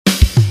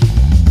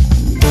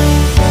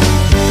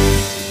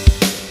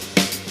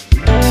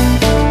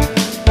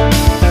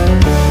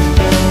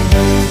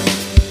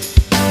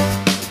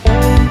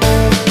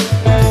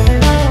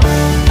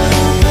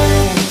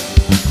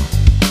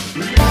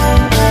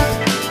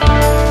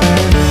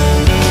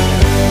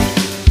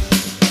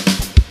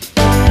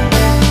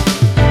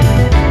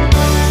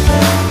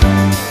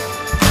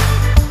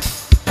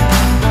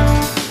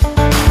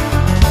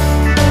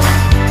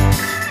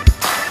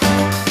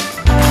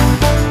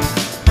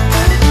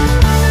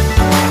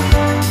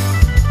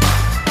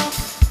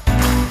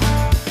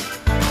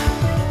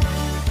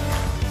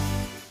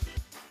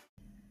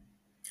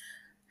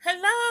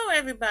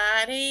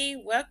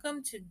everybody.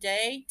 Welcome to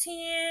day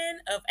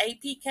 10 of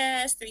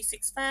APCast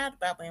 365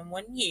 Bible in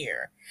 1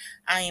 year.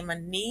 I am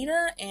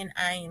Anita and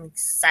I am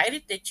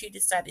excited that you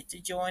decided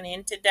to join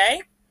in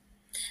today.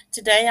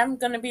 Today I'm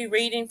going to be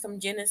reading from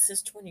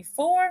Genesis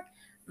 24,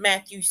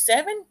 Matthew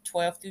 7,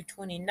 12 through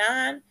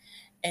 29,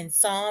 and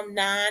Psalm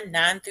 9,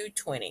 9 through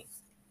 20.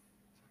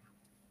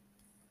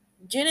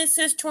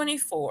 Genesis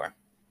 24.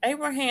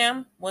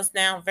 Abraham was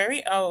now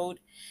very old,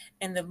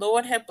 and the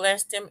Lord had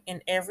blessed him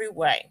in every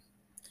way.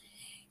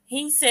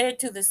 He said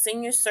to the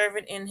senior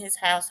servant in his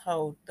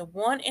household, the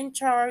one in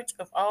charge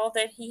of all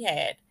that he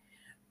had,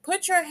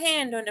 "Put your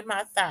hand under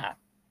my thigh.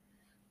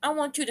 I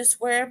want you to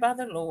swear by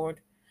the Lord,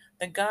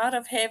 the God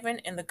of heaven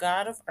and the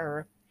God of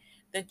earth,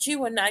 that you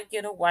will not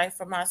get a wife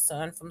for my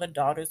son from the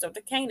daughters of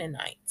the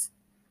Canaanites,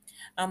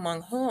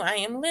 among whom I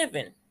am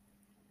living,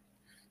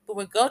 but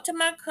will go to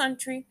my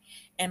country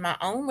and my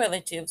own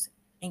relatives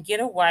and get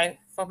a wife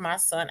for my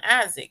son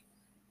Isaac."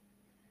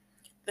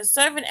 The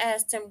servant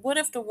asked him, "What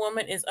if the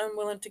woman is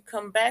unwilling to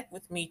come back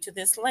with me to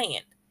this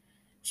land?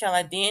 Shall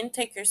I then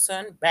take your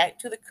son back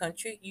to the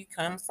country you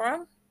come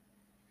from?"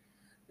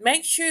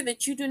 "Make sure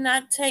that you do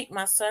not take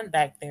my son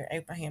back there,"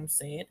 Abraham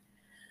said.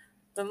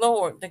 "The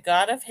Lord, the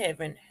God of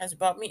heaven, has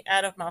brought me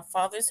out of my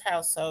father's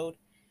household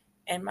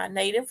and my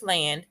native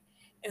land,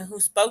 and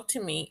who spoke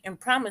to me and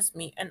promised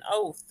me an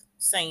oath,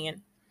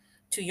 saying,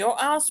 'To your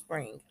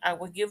offspring I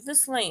will give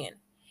this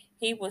land.'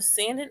 He will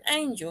send an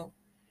angel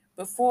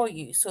before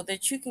you so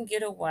that you can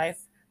get a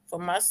wife for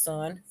my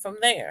son from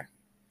there.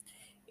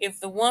 If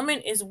the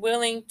woman is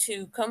willing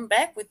to come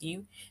back with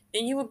you,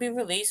 then you will be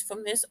released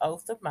from this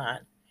oath of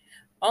mine.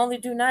 Only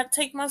do not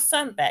take my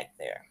son back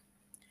there."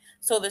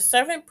 So the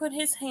servant put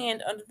his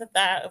hand under the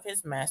thigh of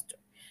his master,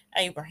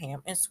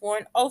 Abraham, and swore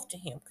an oath to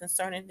him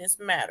concerning this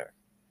matter.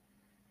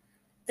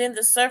 Then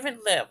the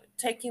servant left,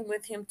 taking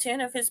with him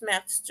 10 of his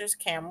master's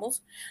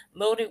camels,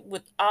 loaded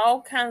with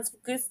all kinds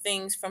of good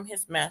things from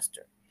his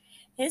master.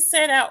 He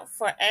set out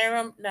for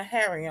Aram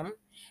Naharaim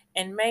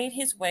and made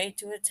his way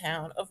to the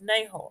town of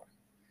Nahor.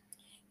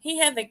 He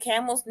had the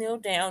camels kneel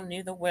down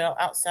near the well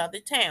outside the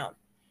town.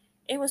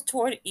 It was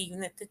toward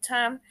evening at the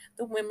time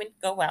the women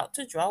go out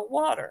to draw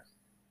water.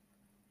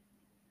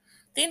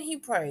 Then he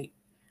prayed,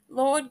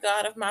 "Lord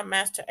God of my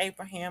master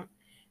Abraham,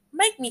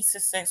 make me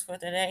successful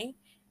today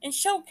and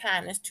show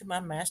kindness to my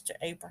master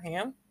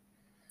Abraham.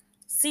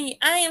 See,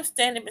 I am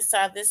standing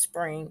beside this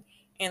spring,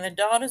 and the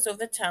daughters of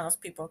the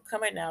townspeople are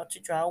coming out to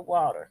draw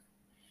water.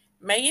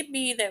 May it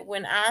be that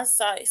when I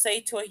say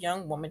to a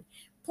young woman,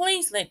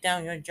 'Please let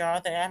down your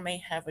jar that I may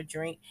have a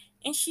drink,'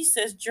 and she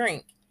says,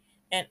 'Drink,'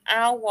 and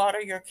I'll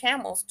water your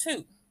camels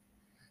too.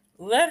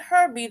 Let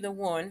her be the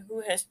one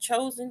who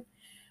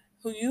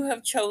you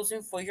have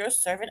chosen for your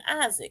servant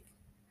Isaac.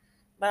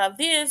 By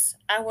this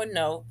I will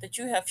know that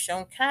you have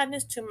shown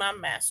kindness to my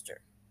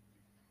master."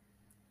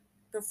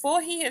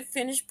 Before he had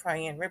finished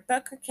praying,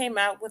 Rebekah came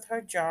out with her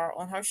jar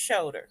on her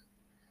shoulder.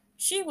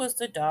 She was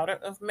the daughter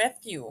of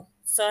Methuel,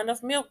 son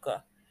of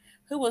Milcah,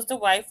 who was the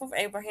wife of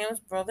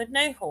Abraham's brother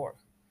Nahor.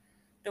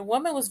 The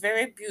woman was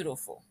very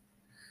beautiful,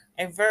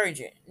 a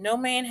virgin. No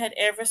man had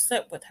ever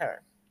slept with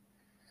her.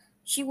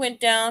 She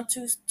went down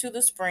to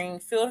the spring,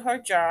 filled her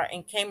jar,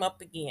 and came up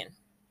again.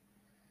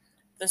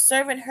 The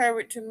servant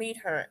hurried to meet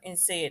her and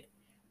said,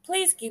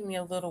 "Please give me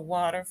a little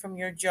water from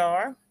your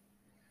jar."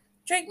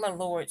 "Drink, my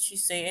lord," she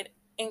said,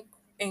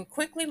 and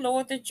quickly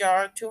lowered the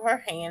jar to her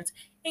hands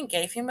and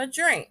gave him a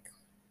drink.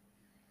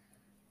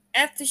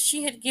 After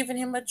she had given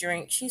him a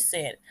drink, she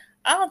said,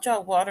 "I'll draw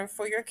water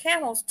for your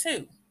camels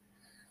too,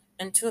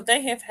 until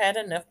they have had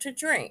enough to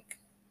drink."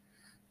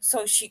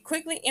 So she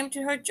quickly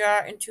emptied her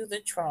jar into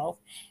the trough,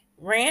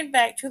 ran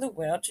back to the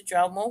well to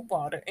draw more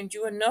water, and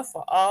drew enough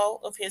for all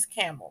of his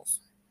camels.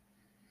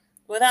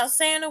 Without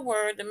saying a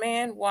word, the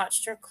man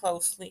watched her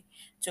closely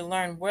to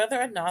learn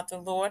whether or not the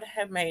Lord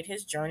had made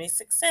his journey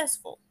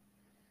successful.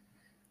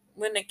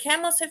 When the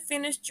camels had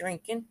finished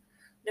drinking,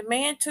 the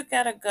man took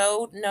out a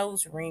gold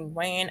nose ring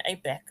weighing a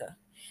beka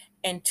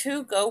and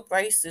 2 gold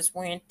bracelets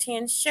weighing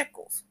 10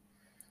 shekels.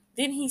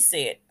 Then he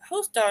said,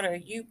 "Whose daughter are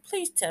you?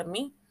 Please tell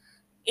me.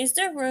 Is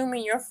there room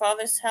in your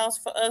father's house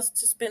for us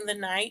to spend the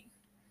night?"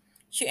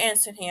 She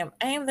answered him,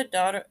 "I am the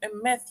daughter of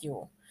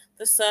Methuel,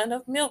 the son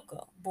of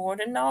Milcah, born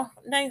to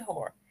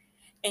Nahor."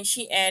 And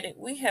she added,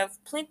 "We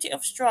have plenty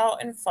of straw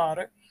and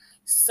fodder,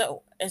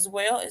 so as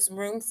well as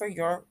room for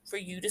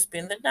you to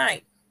spend the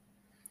night."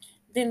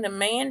 Then the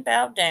man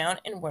bowed down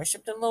and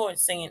worshipped the Lord,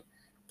 saying,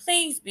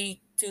 "Please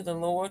be to the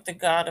Lord, the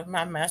God of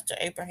my master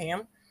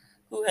Abraham,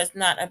 who has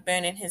not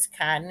abandoned his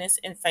kindness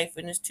and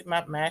faithfulness to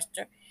my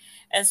master.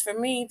 As for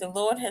me, the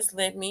Lord has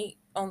led me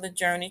on the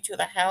journey to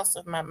the house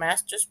of my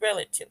master's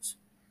relatives."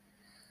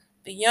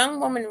 The young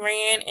woman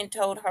ran and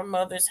told her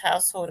mother's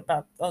household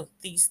about both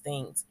these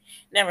things.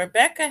 Now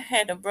Rebekah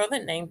had a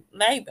brother named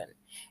Laban,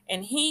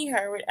 and he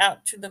hurried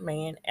out to the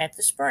man at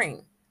the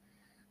spring.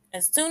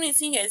 As soon as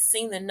he had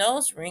seen the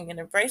nose ring and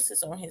the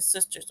bracelets on his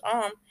sister's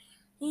arm,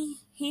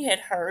 he had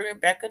heard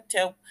Rebekah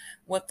tell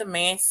what the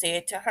man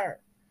said to her.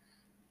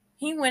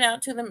 He went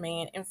out to the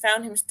man and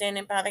found him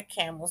standing by the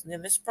camels near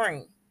the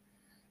spring.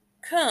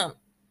 Come,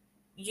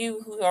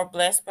 you who are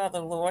blessed by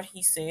the Lord,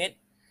 he said.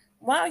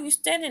 Why are you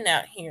standing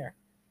out here?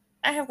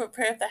 I have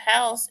prepared the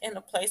house and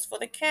a place for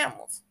the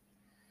camels.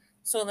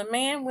 So the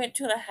man went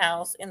to the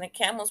house, and the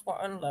camels were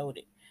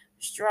unloaded.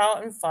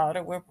 Straw and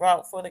fodder were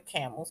brought for the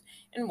camels,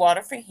 and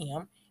water for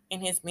him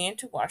and his men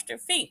to wash their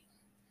feet.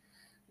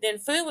 Then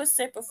food was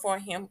set before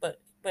him,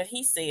 but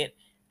he said,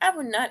 I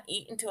will not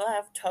eat until I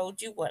have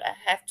told you what I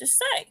have to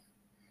say.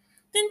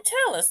 Then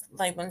tell us,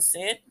 Laban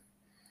said.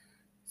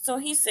 So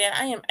he said,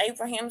 I am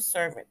Abraham's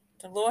servant.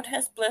 The Lord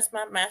has blessed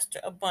my master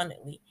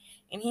abundantly,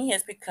 and he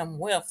has become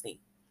wealthy.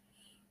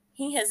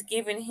 He has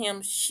given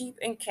him sheep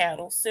and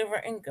cattle, silver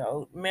and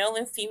gold, male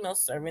and female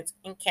servants,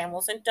 and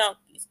camels and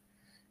donkeys.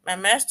 My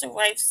master's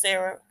wife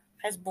Sarah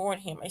has borne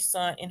him a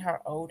son in her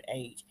old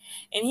age,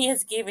 and he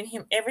has given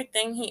him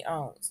everything he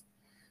owns.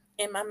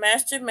 And my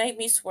master made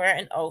me swear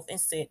an oath and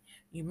said,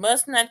 You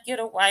must not get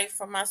a wife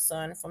for my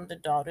son from the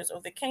daughters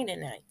of the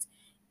Canaanites,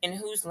 in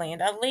whose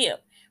land I live,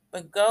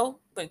 but go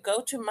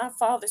to my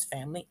father's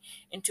family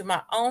and to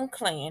my own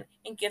clan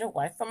and get a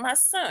wife for my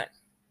son.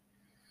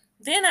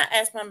 Then I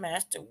asked my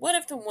master, What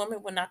if the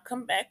woman will not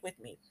come back with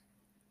me?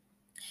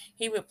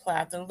 He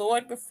replied, The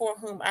Lord before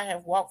whom I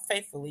have walked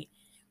faithfully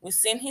will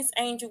send his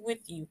angel with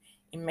you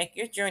and make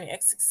your journey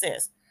a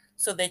success,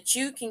 so that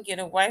you can get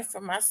a wife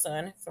for my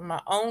son, from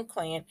my own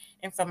clan,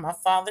 and from my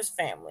father's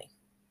family.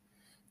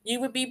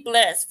 You will be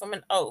blessed from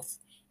an oath.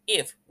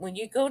 If, when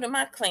you go to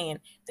my clan,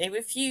 they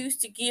refuse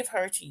to give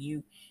her to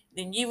you,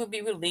 then you will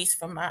be released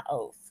from my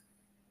oath.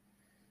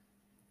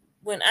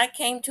 When I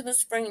came to the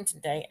spring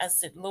today, I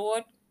said,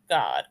 Lord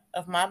God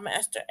of my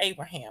master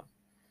Abraham,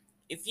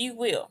 if you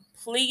will,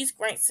 please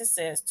grant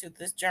success to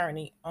this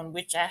journey on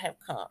which I have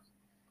come.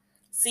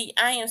 See,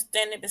 I am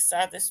standing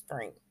beside the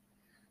spring.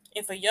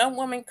 If a young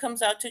woman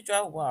comes out to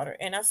draw water,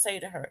 and I say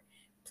to her,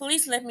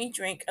 Please let me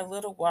drink a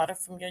little water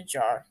from your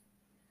jar,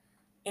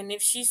 and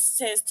if she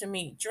says to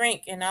me,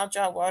 Drink, and I'll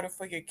draw water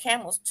for your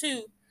camels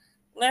too,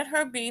 let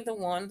her be the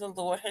one the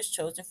Lord has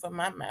chosen for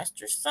my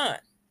master's son.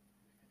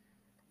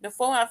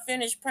 Before I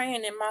finished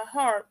praying in my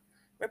heart,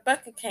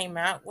 Rebecca came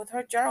out with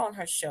her jar on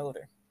her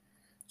shoulder.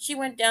 She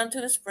went down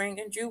to the spring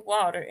and drew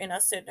water, and I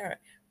said to her,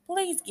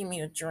 Please give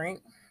me a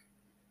drink.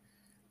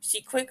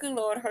 She quickly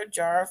lowered her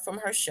jar from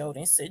her shoulder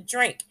and said,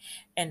 Drink,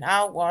 and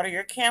I'll water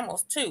your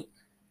camels too.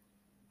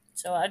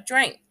 So I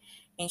drank,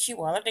 and she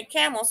watered the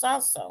camels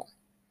also.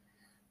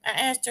 I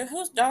asked her,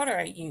 Whose daughter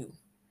are you?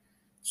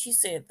 She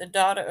said, The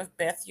daughter of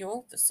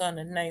Bethuel, the son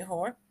of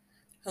Nahor,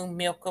 whom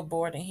Milcah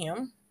bore to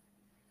him.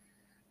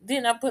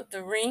 Then I put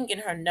the ring in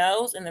her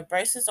nose and the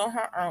bracelets on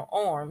her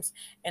arms,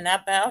 and I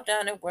bowed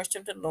down and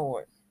worshipped the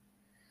Lord.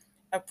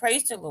 I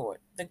praised the Lord,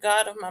 the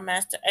God of my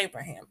master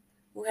Abraham,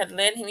 who had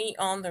led me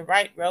on the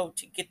right road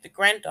to get the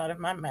granddaughter of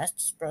my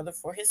master's brother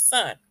for his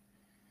son.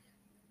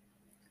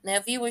 Now,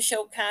 if you will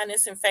show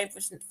kindness and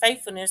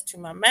faithfulness to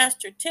my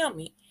master, tell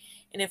me,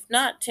 and if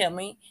not, tell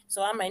me,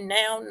 so I may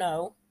now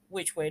know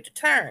which way to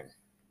turn.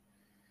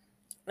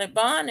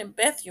 Laban and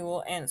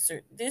Bethuel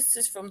answered, This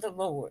is from the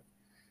Lord.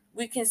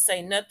 We can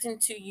say nothing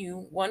to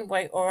you one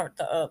way or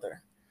the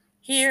other.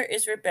 Here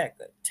is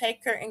Rebekah.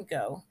 Take her and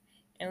go,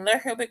 and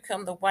let her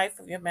become the wife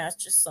of your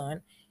master's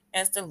son,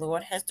 as the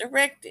Lord has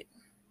directed.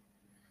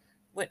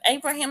 When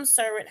Abraham's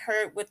servant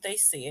heard what they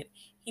said,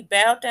 he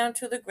bowed down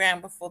to the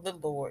ground before the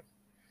Lord.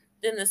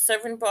 Then the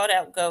servant brought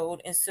out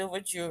gold and silver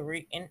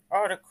jewelry and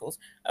articles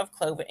of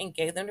clothing and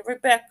gave them to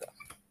Rebekah.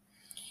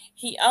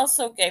 He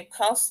also gave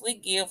costly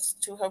gifts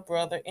to her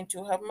brother and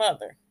to her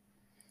mother.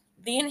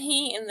 Then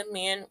he and the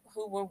men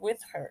who were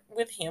with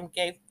him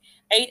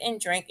ate and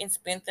drank and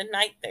spent the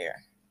night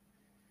there.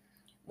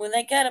 When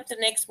they got up the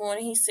next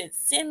morning, he said,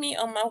 Send me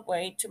on my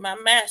way to my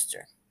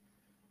master.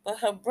 But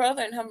her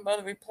brother and her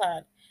mother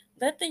replied,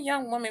 Let the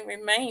young woman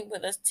remain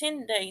with us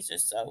 10 days or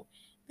so,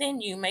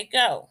 then you may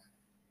go.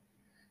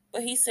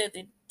 But he said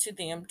to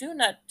them, Do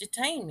not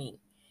detain me.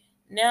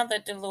 Now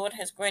that the Lord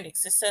has granted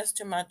success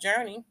to my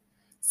journey,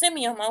 send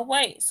me on my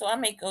way so I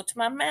may go to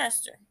my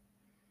master.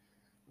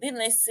 Then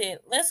they said,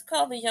 Let's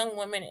call the young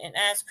woman and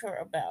ask her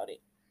about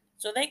it.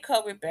 So they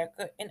called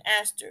Rebekah and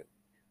asked her,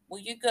 Will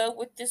you go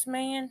with this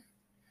man?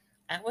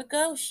 I will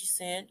go, she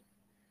said.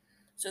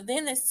 So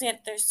then they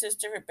sent their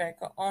sister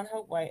Rebekah on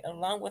her way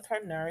along with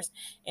her nurse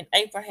and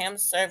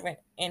Abraham's servant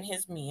and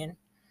his men.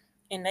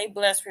 And they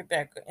blessed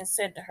Rebekah and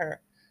said to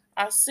her,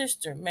 Our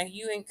sister, may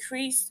you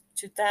increase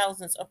to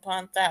thousands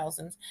upon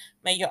thousands.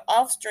 May your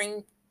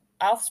offspring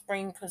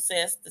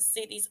possess the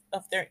cities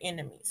of their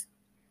enemies.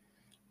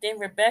 Then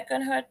Rebekah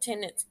and her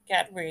attendants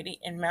got ready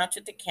and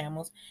mounted the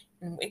camels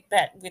and went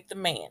back with the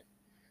man.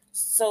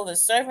 So the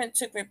servant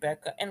took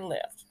Rebekah and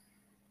left.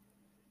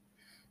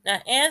 Now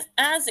as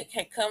Isaac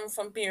had come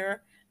from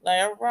Beer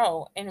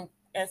Lahai, and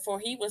for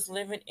he was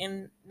living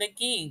in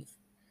Negev,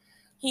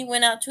 he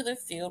went out to the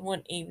field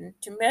one evening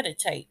to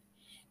meditate.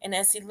 And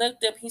as he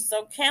looked up, he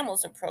saw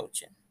camels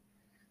approaching.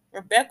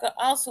 Rebekah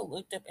also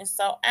looked up and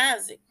saw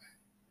Isaac.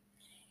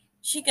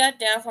 She got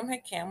down from her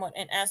camel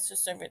and asked her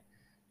servant,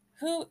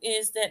 Who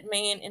is that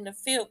man in the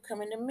field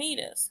coming to meet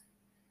us?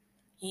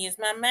 He is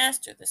my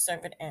master, the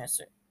servant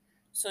answered.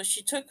 So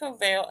she took her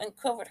veil and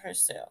covered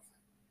herself.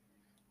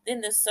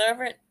 Then the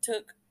servant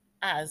told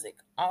Isaac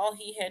all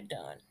he had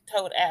done.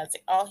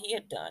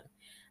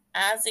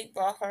 Isaac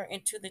brought her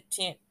into the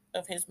tent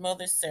of his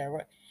mother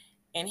Sarah,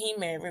 and he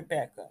married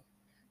Rebekah.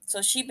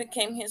 So she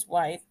became his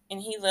wife,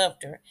 and he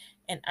loved her,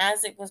 and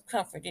Isaac was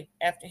comforted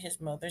after his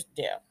mother's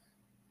death.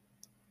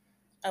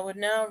 I will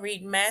now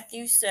read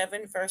Matthew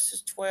 7,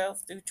 verses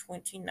 12 through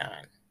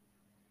 29.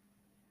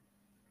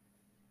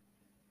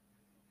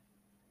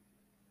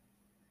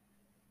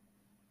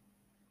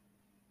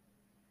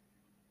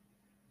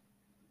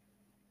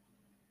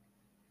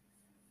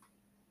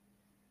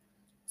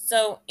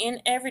 So,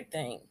 in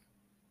everything,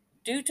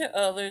 do to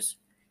others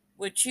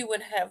what you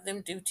would have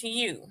them do to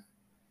you.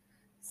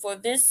 For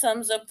this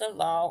sums up the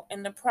law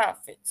and the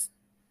prophets.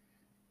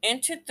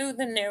 Enter through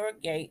the narrow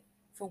gate,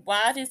 for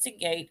wide is the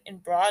gate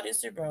and broad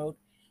is the road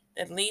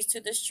that leads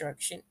to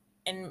destruction,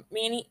 and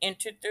many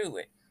enter through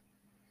it.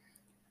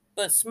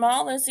 But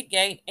small is the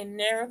gate and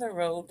narrow the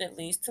road that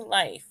leads to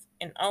life,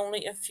 and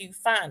only a few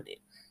find it.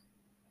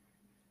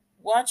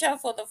 Watch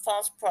out for the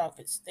false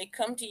prophets. They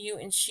come to you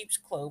in sheep's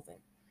clothing,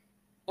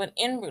 but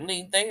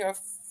inwardly they are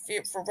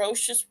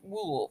ferocious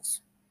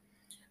wolves.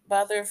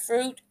 By their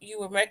fruit you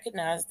will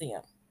recognize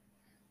them.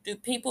 Do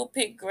people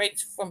pick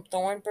grapes from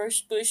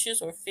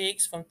bushes or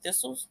figs from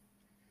thistles?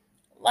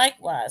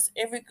 Likewise,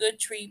 every good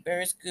tree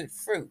bears good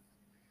fruit,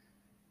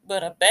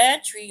 but a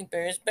bad tree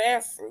bears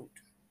bad fruit.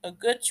 A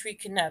good tree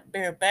cannot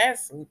bear bad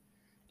fruit,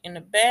 and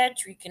a bad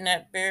tree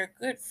cannot bear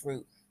good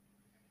fruit.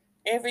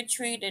 Every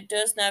tree that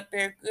does not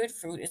bear good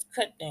fruit is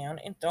cut down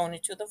and thrown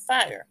into the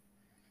fire.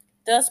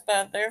 Thus,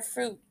 by their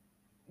fruit,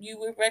 you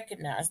will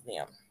recognize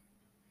them.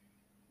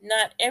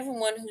 Not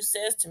everyone who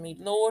says to me,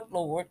 Lord,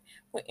 Lord,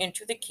 will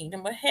enter the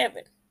kingdom of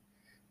heaven,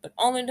 but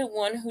only the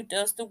one who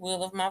does the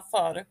will of my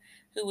Father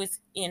who is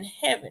in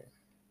heaven.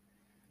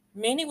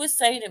 Many will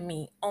say to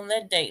me on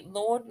that day,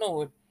 Lord,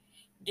 Lord,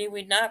 did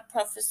we not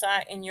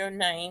prophesy in your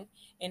name,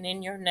 and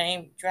in your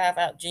name drive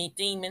out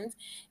demons,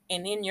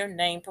 and in your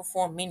name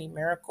perform many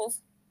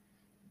miracles?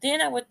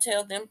 Then I would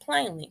tell them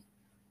plainly,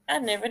 I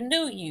never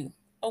knew you.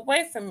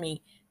 Away from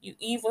me, you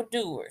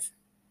evildoers.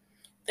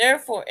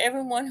 Therefore,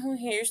 everyone who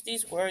hears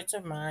these words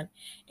of mine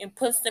and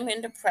puts them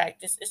into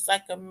practice is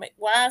like a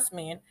wise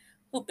man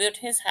who built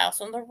his house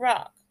on the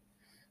rock.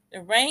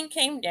 The rain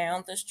came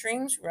down, the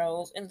streams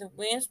rose, and the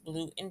winds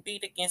blew and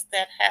beat against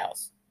that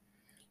house.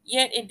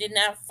 Yet it did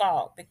not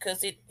fall,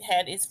 because it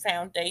had its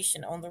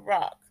foundation on the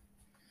rock.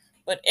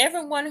 But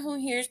everyone who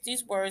hears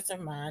these words of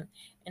mine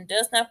and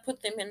does not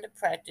put them into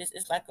practice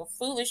is like a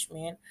foolish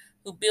man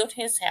who built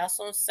his house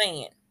on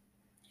sand.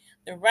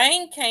 The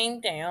rain came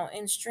down,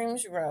 and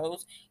streams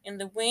rose, and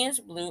the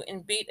winds blew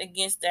and beat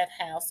against that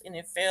house, and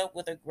it fell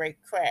with a great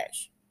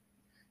crash.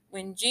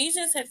 When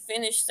Jesus had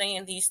finished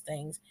saying these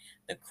things,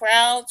 the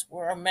crowds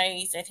were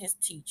amazed at his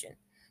teaching,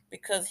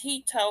 because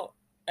he taught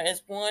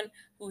as one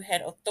who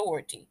had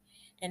authority,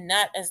 and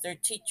not as their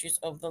teachers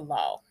of the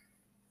law.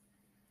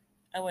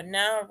 I will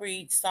now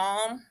read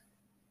Psalm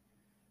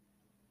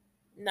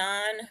 9,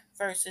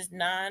 verses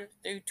 9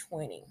 through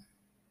 20.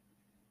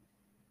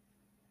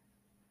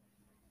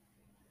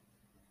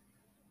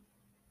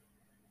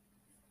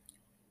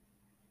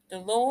 The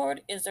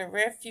Lord is a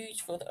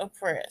refuge for the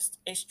oppressed,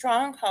 a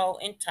stronghold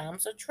in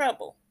times of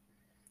trouble.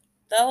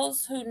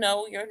 Those who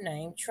know your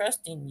name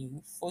trust in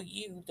you, for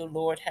you, the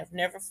Lord, have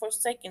never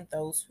forsaken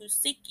those who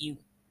seek you.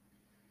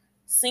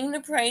 Sing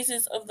the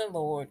praises of the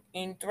Lord,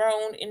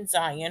 enthroned in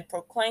Zion,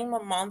 proclaim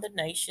among the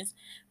nations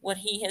what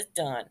he has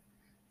done.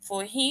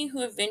 For he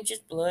who avenges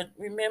blood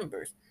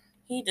remembers,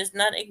 he does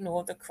not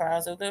ignore the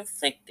cries of the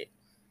afflicted.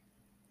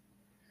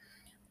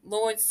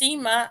 Lord, see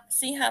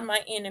how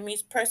my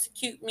enemies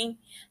persecute me.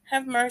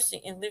 Have mercy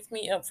and lift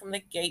me up from the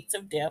gates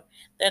of death,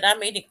 that I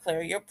may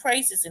declare your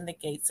praises in the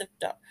gates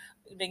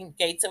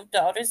of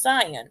daughter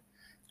Zion,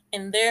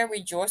 and there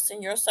rejoice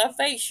in your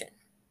salvation.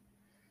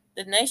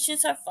 The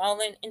nations have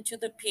fallen into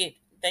the pit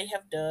they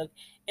have dug,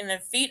 and their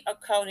feet are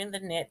caught in the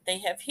net they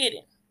have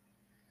hidden.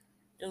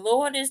 The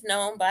Lord is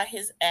known by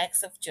his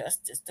acts of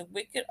justice. The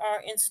wicked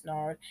are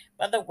ensnared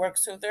by the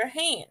works of their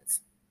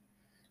hands.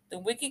 The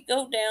wicked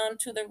go down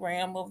to the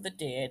realm of the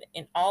dead,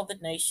 and all the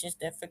nations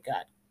that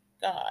forgot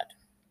God.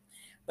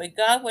 But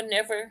God will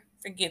never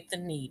forget the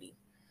needy,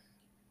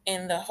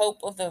 and the hope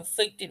of the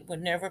afflicted will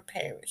never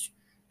perish.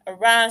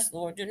 Arise,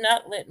 Lord, do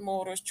not let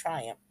mortals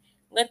triumph.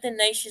 Let the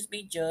nations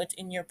be judged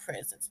in your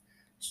presence.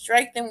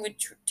 Strike them with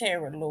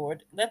terror,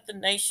 Lord. Let the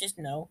nations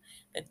know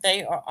that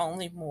they are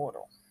only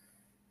mortal.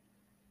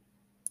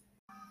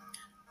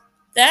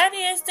 That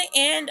is the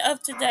end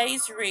of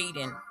today's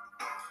reading.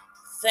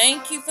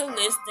 Thank you for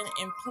listening,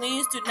 and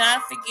please do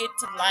not forget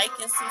to like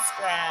and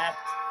subscribe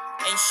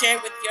and share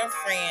with your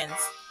friends.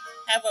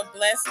 Have a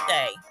blessed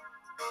day.